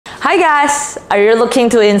Hi guys! Are you looking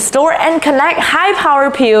to install and connect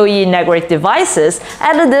high-power PoE network devices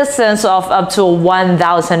at a distance of up to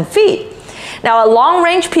 1,000 feet? Now, a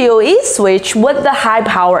long-range PoE switch with the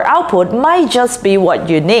high-power output might just be what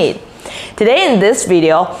you need. Today in this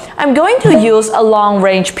video, I'm going to use a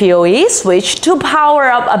long-range PoE switch to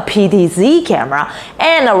power up a PTZ camera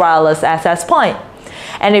and a wireless access point.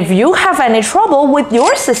 And if you have any trouble with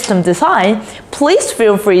your system design, please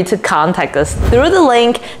feel free to contact us through the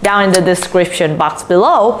link down in the description box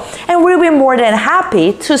below, and we'll be more than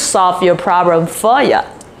happy to solve your problem for you.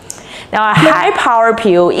 Now, a high-power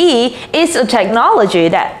PoE is a technology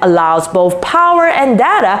that allows both power and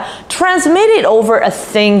data transmitted over a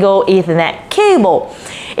single Ethernet cable.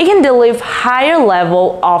 It can deliver higher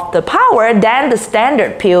level of the power than the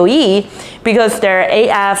standard PoE because they're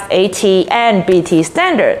AF, AT, and BT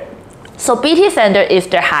standard. So BT standard is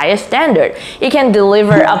the highest standard. It can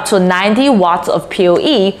deliver up to 90 watts of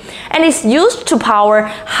PoE and is used to power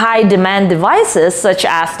high demand devices such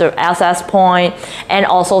as the access point and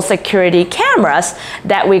also security cameras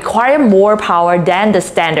that require more power than the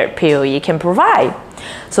standard PoE can provide.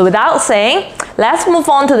 So without saying, let's move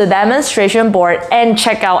on to the demonstration board and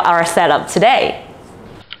check out our setup today.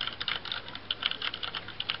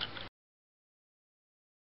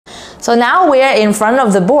 So now we are in front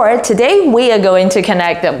of the board. Today we are going to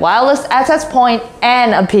connect the wireless access point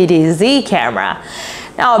and a PTZ camera.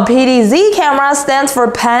 Now, a PTZ camera stands for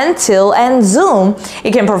pan, tilt, and zoom.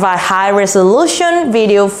 It can provide high-resolution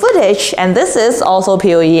video footage, and this is also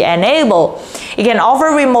PoE enabled. It can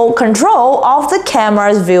offer remote control of the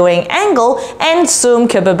camera's viewing angle and zoom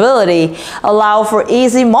capability, allow for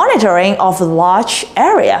easy monitoring of a large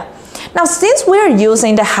area. Now, since we're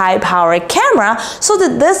using the high-power camera, so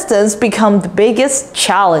the distance becomes the biggest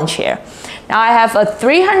challenge here. Now, I have a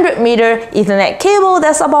 300-meter Ethernet cable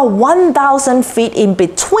that's about 1,000 feet in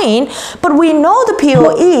between, but we know the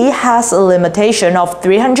PoE has a limitation of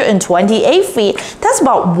 328 feet. That's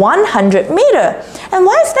about 100 meters. And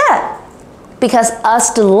why is that? Because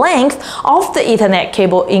as the length of the Ethernet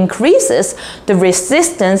cable increases, the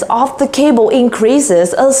resistance of the cable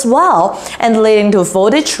increases as well, and leading to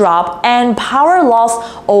voltage drop and power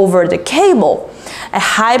loss over the cable.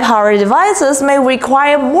 High-power devices may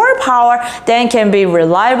require more power than can be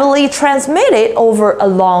reliably transmitted over a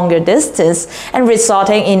longer distance and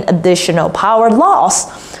resulting in additional power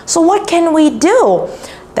loss. So what can we do?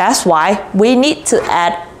 That's why we need to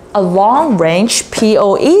add a long-range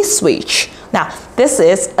PoE switch. Now, this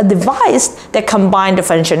is a device that combines the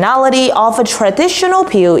functionality of a traditional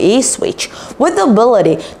PoE switch with the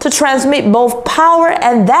ability to transmit both power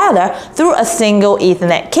and data through a single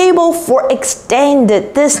Ethernet cable for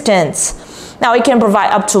extended distance. Now, it can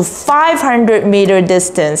provide up to 500-meter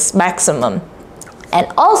distance maximum. And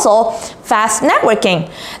also fast networking.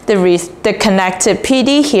 The connected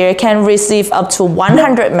PD here can receive up to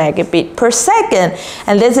 100 megabit per second,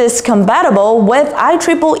 and this is compatible with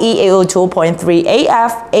IEEE 802.3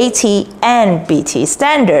 AF, AT, and BT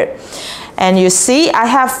standard. And you see, I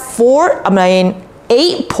have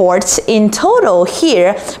 8 ports in total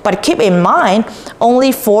here, but keep in mind,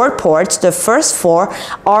 only 4 ports, the first 4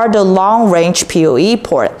 are the long-range PoE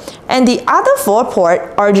port, and the other 4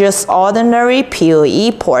 ports are just ordinary PoE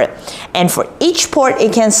port. And for each port,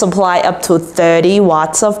 it can supply up to 30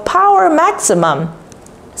 watts of power maximum.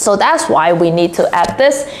 So that's why we need to add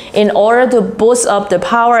this in order to boost up the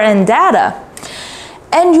power and data.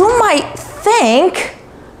 And you might think,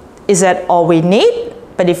 is that all we need?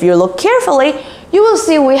 But if you look carefully, you will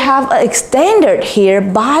see we have an extender here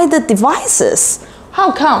by the devices.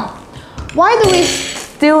 How come? Why do we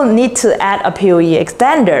still need to add a PoE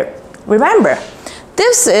extender? Remember,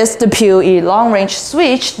 this is the PoE long-range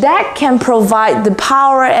switch that can provide the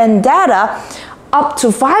power and data up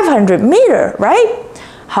to 500 meters, right?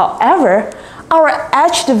 However, our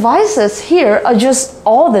edge devices here are just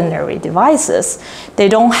ordinary devices. They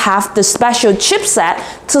don't have the special chipset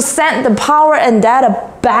to send the power and data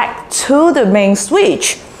back to the main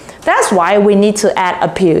switch. That's why we need to add a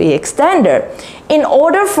PoE extender in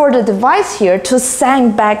order for the device here to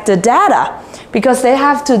send back the data, because they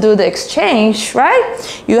have to do the exchange,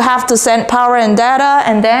 right? You have to send power and data,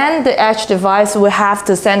 and then the edge device will have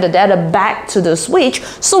to send the data back to the switch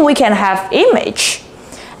so we can have image.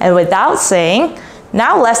 And without saying,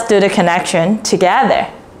 now let's do the connection together.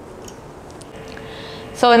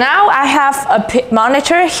 So now I have a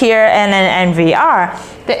monitor here and an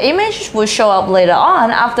NVR. The image will show up later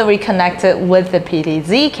on after we connect it with the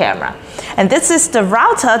PTZ camera. And this is the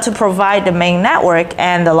router to provide the main network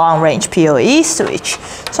and the long-range PoE switch.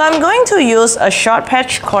 So I'm going to use a short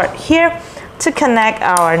patch cord here to connect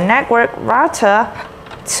our network router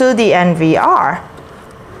to the NVR.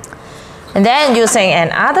 And then using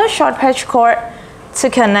another short patch cord to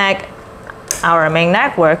connect our main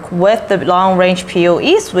network with the long-range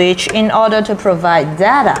PoE switch in order to provide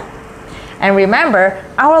data. And remember,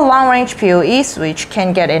 our long-range PoE switch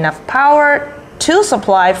can get enough power to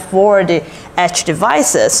supply for the edge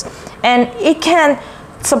devices. And it can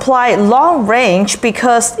supply long range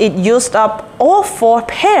because it used up all 4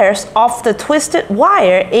 pairs of the twisted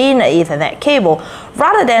wire in an Ethernet cable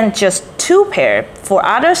rather than just 2 pairs. For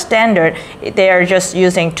other standard, they are just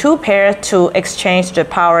using 2 pairs to exchange the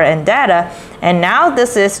power and data, and now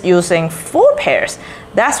this is using 4 pairs.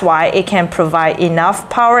 That's why it can provide enough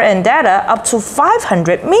power and data up to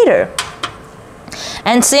 500 meters.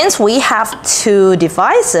 And since we have 2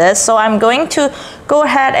 devices, so I'm going to go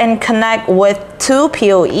ahead and connect with 2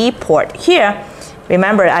 PoE port here.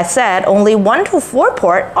 Remember, I said only 1 to 4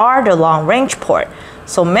 port are the long range port.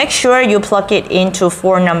 So make sure you plug it into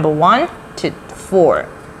port number 1 to 4.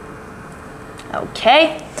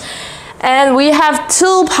 Okay. And we have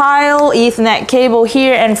 2 pile Ethernet cable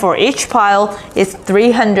here, and for each pile is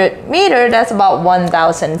 300 meters, that's about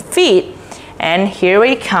 1,000 feet. And here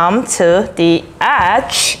we come to the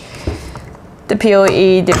edge. The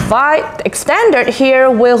PoE device extender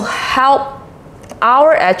here will help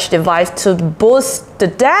our edge device to boost the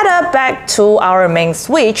data back to our main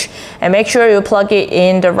switch, and make sure you plug it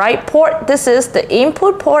in the right port. This is the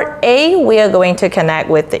input port A. We are going to connect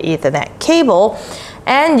with the Ethernet cable,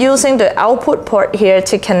 and using the output port here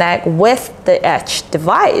to connect with the edge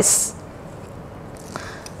device.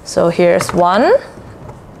 So here's one.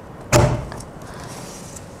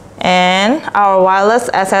 And our wireless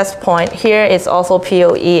access point here is also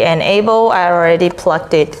PoE enabled. I already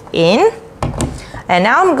plugged it in. And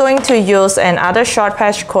now I'm going to use another short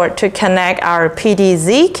patch cord to connect our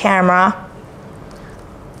PDZ camera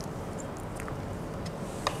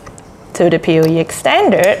to the PoE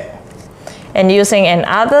extender, and using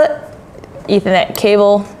another Ethernet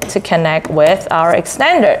cable to connect with our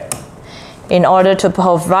extender in order to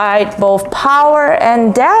provide both power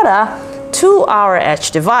and data to our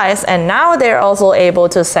edge device. And now they're also able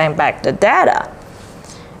to send back the data.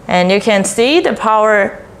 And you can see the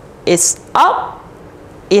power is up.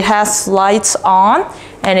 It has lights on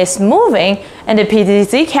and it's moving, and the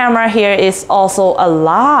PDZ camera here is also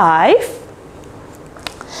alive.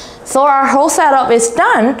 So our whole setup is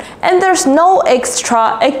done, and there's no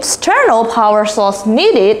external power source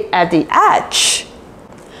needed at the edge.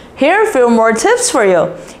 Here are a few more tips for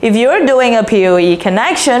you. If you're doing a PoE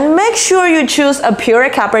connection, make sure you choose a pure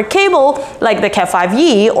copper cable like the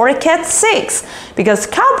Cat5e or Cat6, because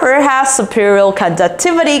copper has superior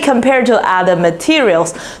conductivity compared to other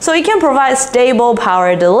materials, so it can provide stable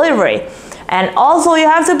power delivery. And also you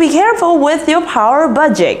have to be careful with your power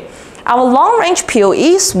budget. Our long-range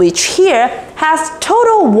PoE switch here has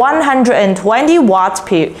total 120 watts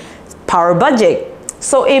power budget.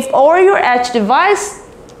 So if all your edge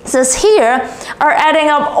devices here are adding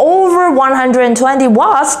up over 120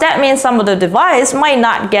 watts, that means some of the device might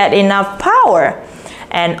not get enough power.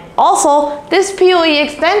 And also, this PoE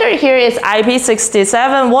extender here is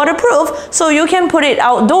IP67 waterproof, so you can put it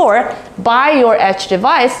outdoor by your edge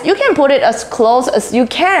device. You can put it as close as you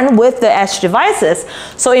can with the edge devices.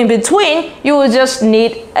 So in between, you will just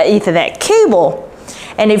need an Ethernet cable.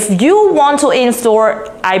 And if you want to install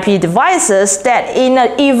IP devices that in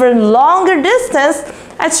an even longer distance,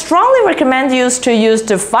 I strongly recommend you to use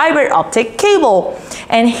the fiber optic cable.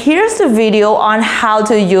 And here's the video on how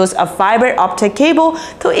to use a fiber optic cable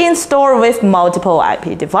to install with multiple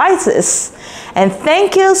IP devices. And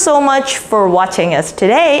thank you so much for watching us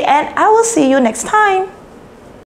today, and I will see you next time.